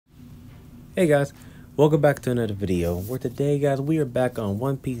Hey guys, welcome back to another video where today guys we are back on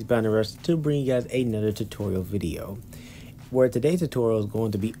One Piece Bound and Rush to bring you guys another tutorial video where today's tutorial is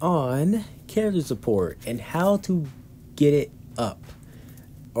going to be on character support and how to get it up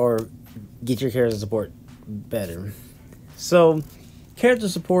or get your character support better. So character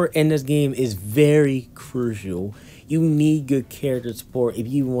support in this game is very crucial. You need good character support if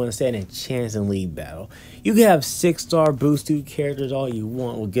you want to stand a chance in League Battle. You can have 6-star boosted characters all you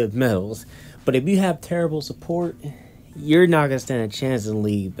want with good medals, but if you have terrible support, you're not going to stand a chance in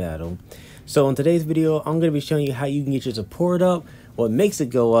League Battle. So in today's video, I'm going to be showing you how you can get your support up, what makes it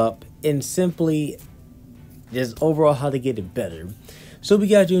go up, and simply just overall how to get it better. So if you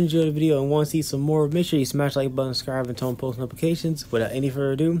guys do enjoy the video and want to see some more, make sure you smash the like button, subscribe, and turn on post notifications. Without any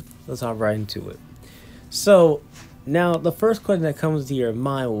further ado, let's hop right into it. So now the first question that comes to your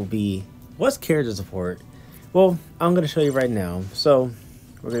mind will be, what's character support? Well, I'm going to show you right now. So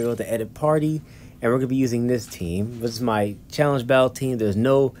we're going to go to edit party and we're going to be using this team. This is my challenge battle team. There's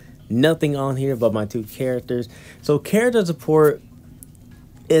nothing on here but my two characters. So character support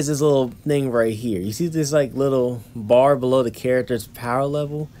is this little thing right here. You see this like little bar below the character's power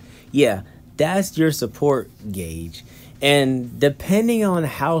level? Yeah, that's your support gauge. And depending on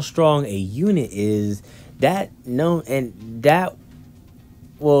how strong a unit is, that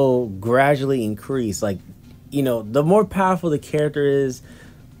will gradually increase. Like, you know, the more powerful the character is,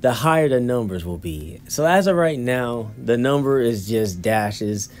 the higher the numbers will be. So as of right now, the number is just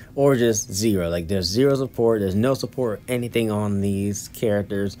dashes or just 0. Like there's 0 support, there's no support or anything on these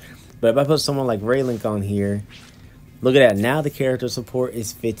characters. But if I put someone like Raylink on here, look at that. Now the character support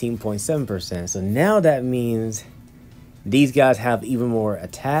is 15.7%. So now that means these guys have even more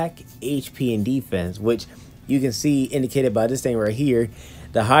attack, HP, and defense, which you can see indicated by this thing right here.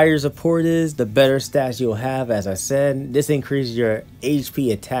 The higher support is, the better stats you'll have. As I said, this increases your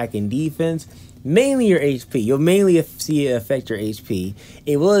HP, attack, and defense. Mainly your HP. You'll mainly see it affect your HP.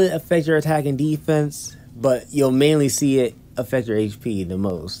 It will affect your attack and defense, but you'll mainly see it affect your HP the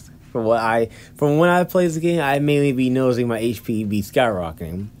most. From when I play this game, I mainly be noticing my HP be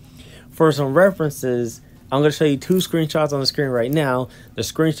skyrocketing. For some references, I'm going to show you 2 screenshots on the screen right now. The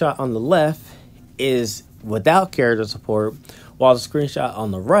screenshot on the left is without character support, while the screenshot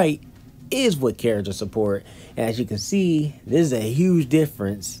on the right is with character support. And as you can see, this is a huge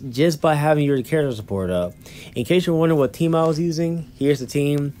difference just by having your character support up. In case you're wondering what team I was using, here's the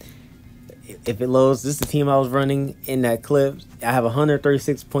team. If it loads, this is the team I was running in that clip. I have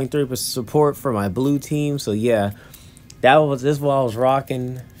 136.3% support for my blue team. So yeah, this is what I was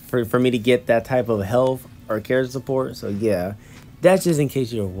rocking for me to get that type of health or character support. So yeah, that's just in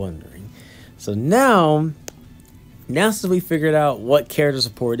case you're wondering. So now since we figured out what character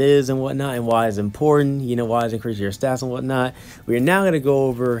support is and whatnot and why it's important, you know, why it's increasing your stats and whatnot, we're now going to go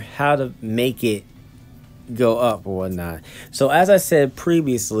over how to make it go up or whatnot. So as I said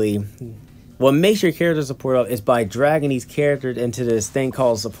previously, what makes your character support up is by dragging these characters into this thing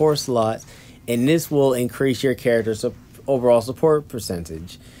called support slots, and this will increase your character's overall support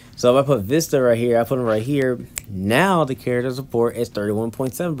percentage. So if I put Vista right here, I put him right here, now the character support is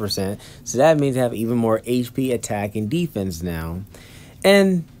 31.7%. So that means I have even more HP, attack, and defense now.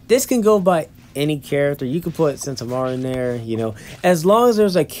 And this can go by any character. You can put Sentomaru in there, you know. As long as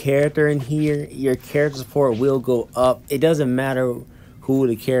there's a character in here, your character support will go up. It doesn't matter who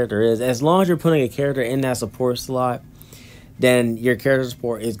the character is. As long as you're putting a character in that support slot, then your character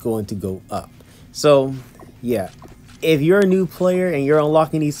support is going to go up. So, yeah. If you're a new player and you're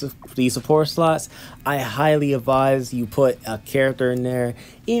unlocking these support slots, I highly advise you put a character in there.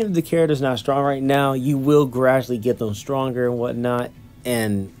 Even if the character's not strong right now, you will gradually get them stronger and whatnot.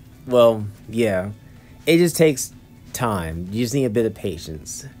 And, well, yeah, it just takes time. You just need a bit of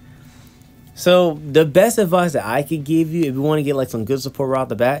patience. So the best advice that I could give you if you want to get like some good support right off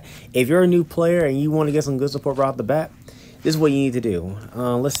the bat, if you're a new player and you want to get some good support right off the bat, this is what you need to do.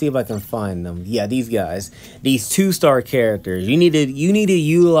 Let's see if I can find them. Yeah, these guys, these 2-star characters. You need to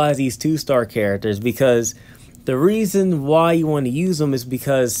utilize these 2-star characters, because the reason why you want to use them is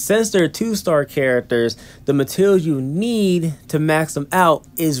because since they're 2-star characters, the materials you need to max them out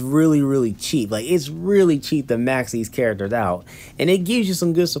is really, really cheap. Like, it's really cheap to max these characters out, and it gives you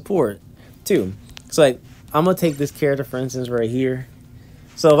some good support too. So like, I'm gonna take this character for instance right here.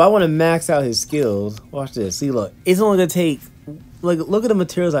 So if I want to max out his skills, watch this. See, look, it's only going to take, look at the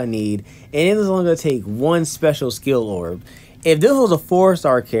materials I need, and it's only going to take 1 special skill orb. If this was a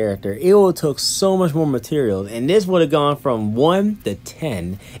 4-star character, it would have took so much more materials, and this would have gone from 1 to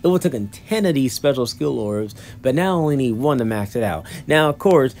 10. It would have taken 10 of these special skill orbs, but now I only need 1 to max it out. Now, of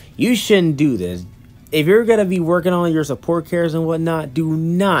course, you shouldn't do this. if you're gonna be working on your support characters and whatnot, do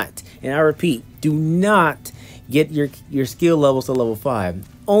not, and I repeat, do not get your skill levels to level 5.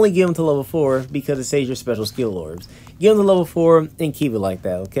 Only give them to level 4 because it saves your special skill orbs. Give them to level 4 and keep it like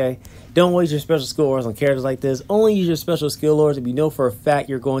that, okay? Don't waste your special skill orbs on characters like this. Only use your special skill orbs if you know for a fact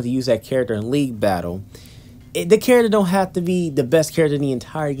you're going to use that character in league battle. The character don't have to be the best character in the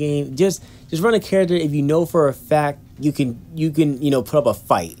entire game. Just run a character if you know for a fact you can put up a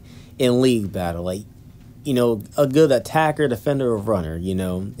fight in league battle. Like, a good attacker, defender, or runner. If you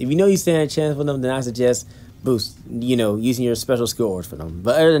know you stand a chance with them, then I suggest boost, using your special skill orbs for them.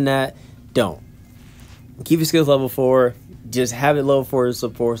 But other than that, don't. Keep your skills level 4. Just have it level 4 to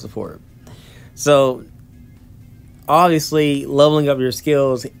support. So obviously, leveling up your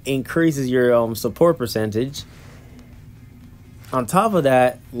skills increases your support percentage. On top of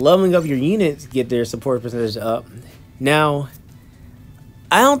that, leveling up your units get their support percentage up. Now,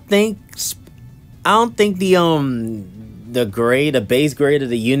 I don't think the base grade of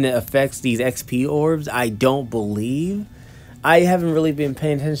the unit affects these XP orbs. I don't believe. I haven't really been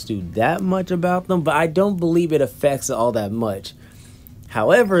paying attention to that much about them, but I don't believe it affects all that much.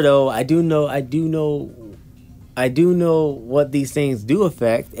 However, though, I do know what these things do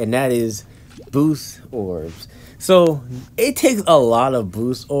affect, and that is boost orbs. So it takes a lot of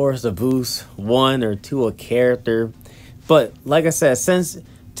boost orbs to boost 1 or 2 a character. But like I said, since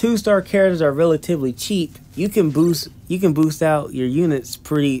 2-star characters are relatively cheap, you can boost out your units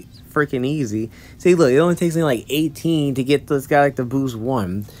pretty freaking easy. See, look, it only takes me like 18 to get this guy to boost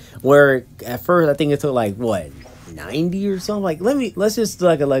 1, where at first I think it took like what, 90 or something. Like, let's just do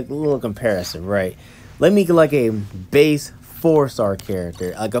like a little comparison, right? Let me get like a base 4-star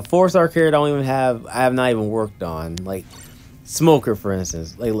character, like a 4-star character I have not even worked on, like Smoker, for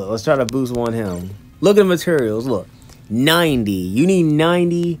instance. Like, look, let's try to boost 1 him. Look at the materials. Look, 90. You need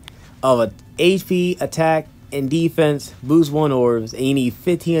 90 of a HP, attack, and defense, boost 1 orbs, and you need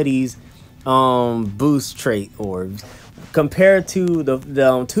 15 of these boost trait orbs. Compared to the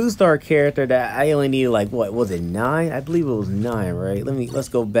 2-star character that I only needed, like, what was it, 9? I believe it was 9, right? Let's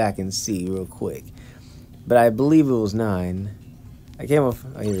go back and see real quick. But I believe it was 9. I came up.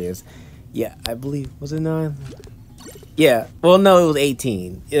 Oh, here it is. Yeah, I believe, was it 9? Yeah. Well, no, it was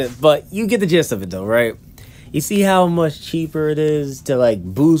 18. Yeah, but you get the gist of it, though, right? You see how much cheaper it is to like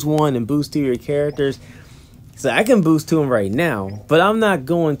boost 1 and boost 2 your characters. So I can boost 2 them right now, but I'm not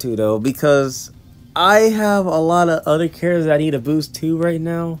going to, though, because I have a lot of other characters that I need to boost 2 right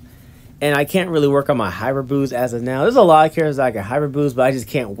now, and I can't really work on my hyper boost as of now. There's a lot of characters that I can hyper boost, but I just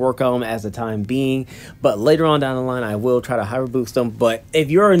can't work on them as the time being. But later on down the line, I will try to hyper boost them. But if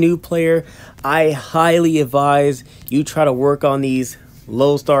you're a new player, I highly advise you try to work on these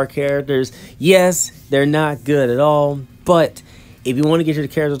low star characters. Yes, they're not good at all, but if you want to get your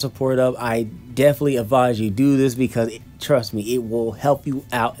character support up, I definitely advise you do this, because trust me, it will help you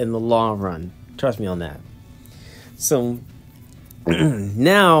out in the long run. Trust me on that. So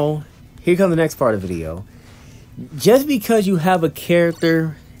now here comes the next part of the video. Just because you have a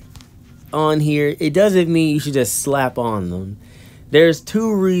character on here, it doesn't mean you should just slap on them. There's just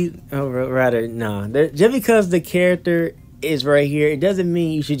because the character is right here, it doesn't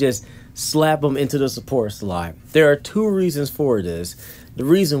mean you should just slap them into the support slot. There are 2 reasons for this. The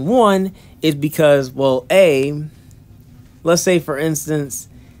reason one is because, well, let's say for instance,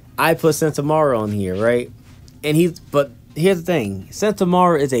 I put Sentomaru on here, right? But here's the thing,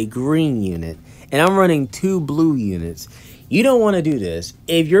 Sentomaru is a green unit, and I'm running 2 blue units. You don't want to do this.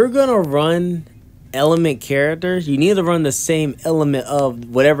 If you're gonna run element characters, you need to run the same element of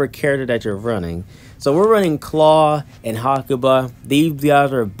whatever character that you're running. So we're running Claw and Hakuba. These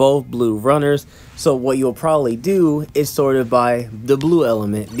guys are both blue runners. So what you'll probably do is sort it by the blue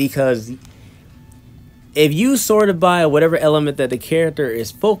element, because if you sort it by whatever element that the character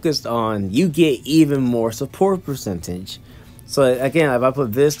is focused on, you get even more support percentage. So again, if I put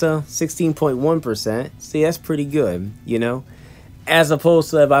Vista, 16.1%, see, that's pretty good, as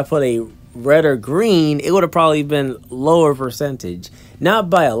opposed to if I put a red or green, it would have probably been lower percentage. Not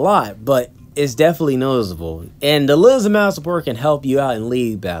by a lot, but it's definitely noticeable. And the little amount of support can help you out in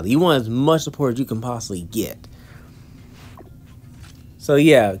league battle. You want as much support as you can possibly get. So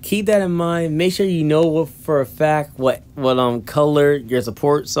yeah, keep that in mind. Make sure you know for a fact what color your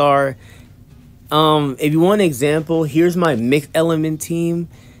supports are. If you want an example, here's my mixed element team.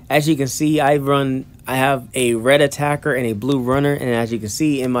 As you can see, I have a red attacker and a blue runner, and as you can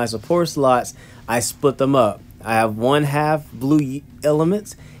see in my support slots, I split them up. I have 1/2 blue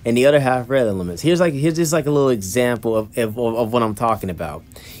elements and the other half red elements. Here's just like a little example of what I'm talking about.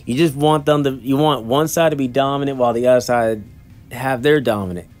 You just want you want one side to be dominant while the other side have their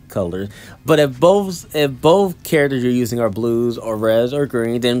dominant colors. But if both characters you're using are blues or reds or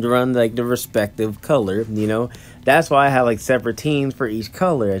green, then run like the respective color. You know, that's why I have like separate teams for each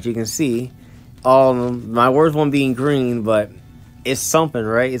color. As you can see, all my worst one being green, but it's something,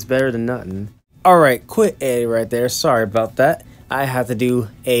 right? It's better than nothing. All right, quit A right there. Sorry about that. I have to do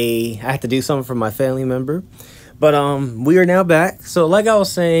something for my family member. But we are now back. So like I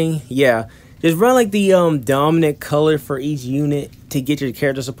was saying, yeah, just run like the dominant color for each unit to get your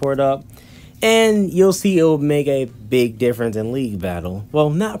character support up, and you'll see it will make a big difference in League Battle. Well,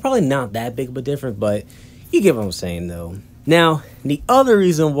 probably not that big of a difference, but you get what I'm saying though. Now, the other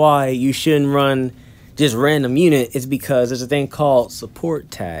reason why you shouldn't run just random unit is because there's a thing called support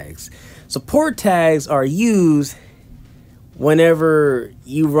tags. Support tags are used whenever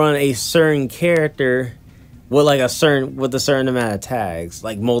you run a certain character with a certain amount of tags,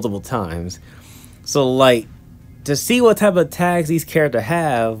 like multiple times. So like, to see what type of tags these characters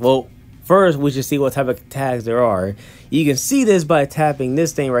have, well, first we should see what type of tags there are. You can see this by tapping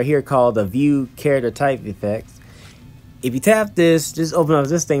this thing right here called the View Character Type Effects. If you tap this, just open up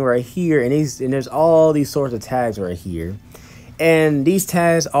this thing right here, and there's all these sorts of tags right here. And these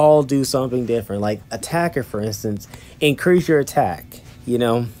tags all do something different. Like attacker, for instance, increase your attack, you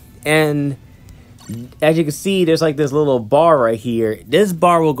know, and as you can see, there's like this little bar right here. This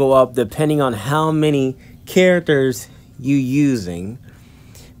bar will go up depending on how many characters you using.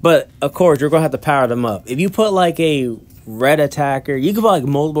 But of course, you're gonna have to power them up. If you put like a red attacker, you can put like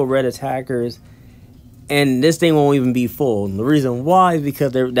multiple red attackers, and this thing won't even be full. And the reason why is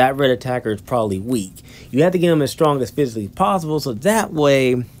because that red attacker is probably weak. You have to get them as strong as physically possible, so that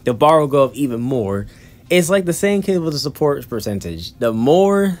way the bar will go up even more. It's like the same case with the support percentage. The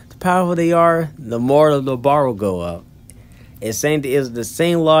more powerful they are, the more the bar will go up. It's the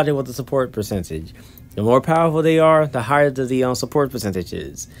same logic with the support percentage. The more powerful they are, the higher the support percentage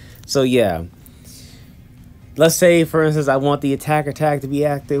is. So yeah, let's say for instance I want the attacker tag to be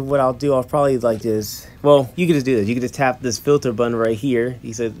active. What I'll do, I'll probably like this. Well, you can just do this. You can just tap this filter button right here.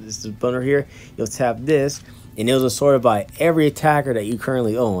 You said this is button right here. You'll tap this, and it'll just sort by every attacker that you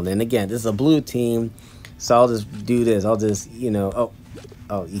currently own. And again, this is a blue team, so I'll just do this. I'll just, you know,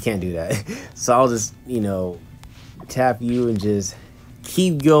 oh, you can't do that. So I'll just, you know, tap you and just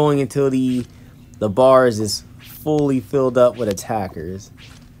keep going until the bar is just fully filled up with attackers.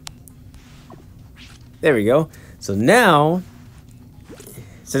 There we go. So now,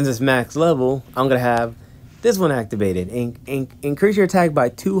 since it's max level, I'm going to have this one activated. Increase your attack by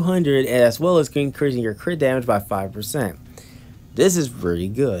 200, as well as increasing your crit damage by 5%. This is pretty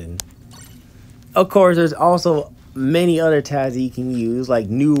good. Of course, there's also many other tags that you can use, like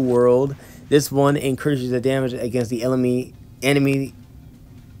New World. This one increases the damage against the enemy.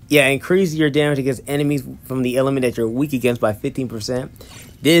 Yeah, increase your damage against enemies from the element that you're weak against by 15%.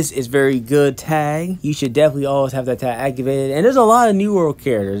 This is very good tag. You should definitely always have that tag activated. And there's a lot of New World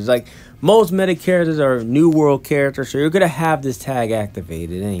characters. Like most meta characters are New World characters, so you're gonna have this tag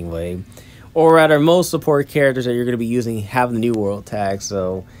activated anyway. Or rather, most support characters that you're gonna be using have the New World tag.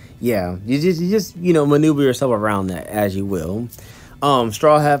 So yeah, you just you know, maneuver yourself around that as you will.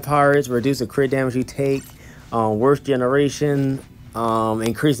 Straw Hat Pirates reduce the crit damage you take. Worst Generation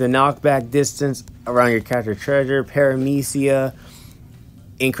increase the knockback distance around your captured treasure. Paramecia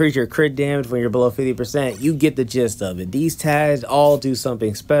increase your crit damage when you're below 50%. You get the gist of it. These tags all do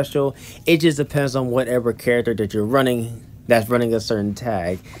something special. It just depends on whatever character that you're running that's running a certain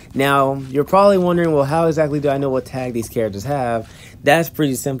tag. Now, you're probably wondering, well, how exactly do I know what tag these characters have? That's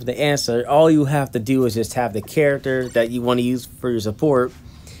pretty simple to answer. All you have to do is just have the character that you want to use for your support.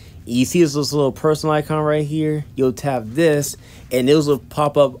 You see this little personal icon right here? You'll tap this, and those will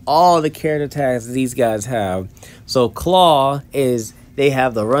pop up all the character tags that these guys have. So Claw is, they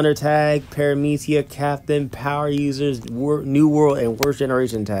have the runner tag, Paramecia, Captain, Power Users, New World, and Worst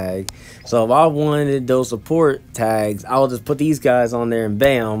Generation tag. So if I wanted those support tags, I'll just put these guys on there and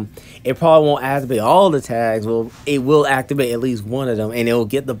bam. It probably won't activate all the tags. Well, it will activate at least one of them, and it will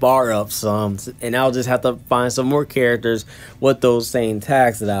get the bar up some. And I'll just have to find some more characters with those same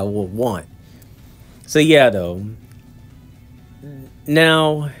tags that I would want. So yeah, though.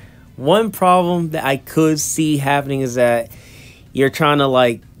 Now, one problem that I could see happening is that you're trying to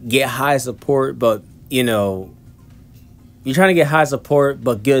like get high support, but you know, you're trying to get high support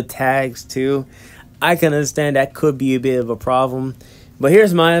but good tags too. I can understand that could be a bit of a problem, but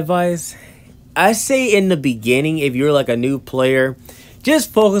here's my advice. I say in the beginning, if you're like a new player,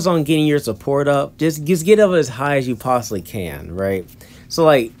 just focus on getting your support up. Just get up as high as you possibly can, right? So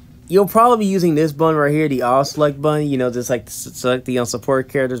like, you'll probably be using this button right here, the all select button, you know, just like select the support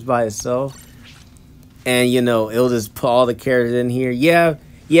characters by itself. And, you know, it'll just put all the characters in here. Yeah,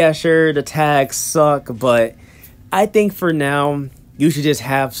 Yeah, sure, the tags suck, but I think for now you should just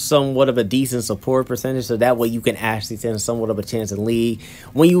have somewhat of a decent support percentage, so that way you can actually stand somewhat of a chance in league.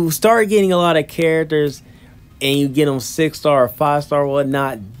 When you start getting a lot of characters and you get them 6-star or 5-star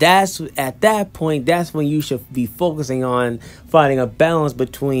whatnot, that's at that point, that's when you should be focusing on finding a balance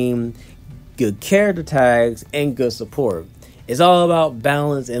between good character tags and good support. It's all about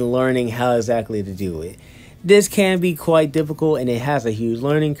balance and learning how exactly to do it. This can be quite difficult and it has a huge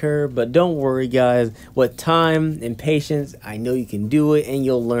learning curve, but don't worry guys, with time and patience, I know you can do it and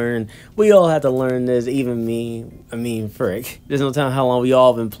you'll learn. We all have to learn this, even me. I mean, frick. There's no telling how long we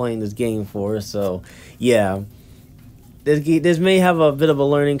all been playing this game for, so yeah. This may have a bit of a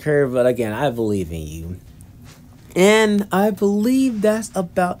learning curve, but again, I believe in you. And I believe that's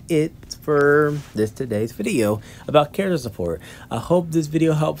about it for today's video about character support. I hope this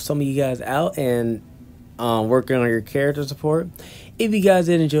video helps some of you guys out and working on your character support. If you guys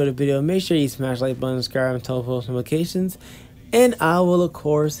did enjoy the video, make sure you smash the like button, subscribe, and turn on post notifications. And I will, of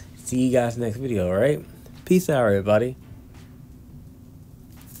course, see you guys next video, alright? Peace out, everybody.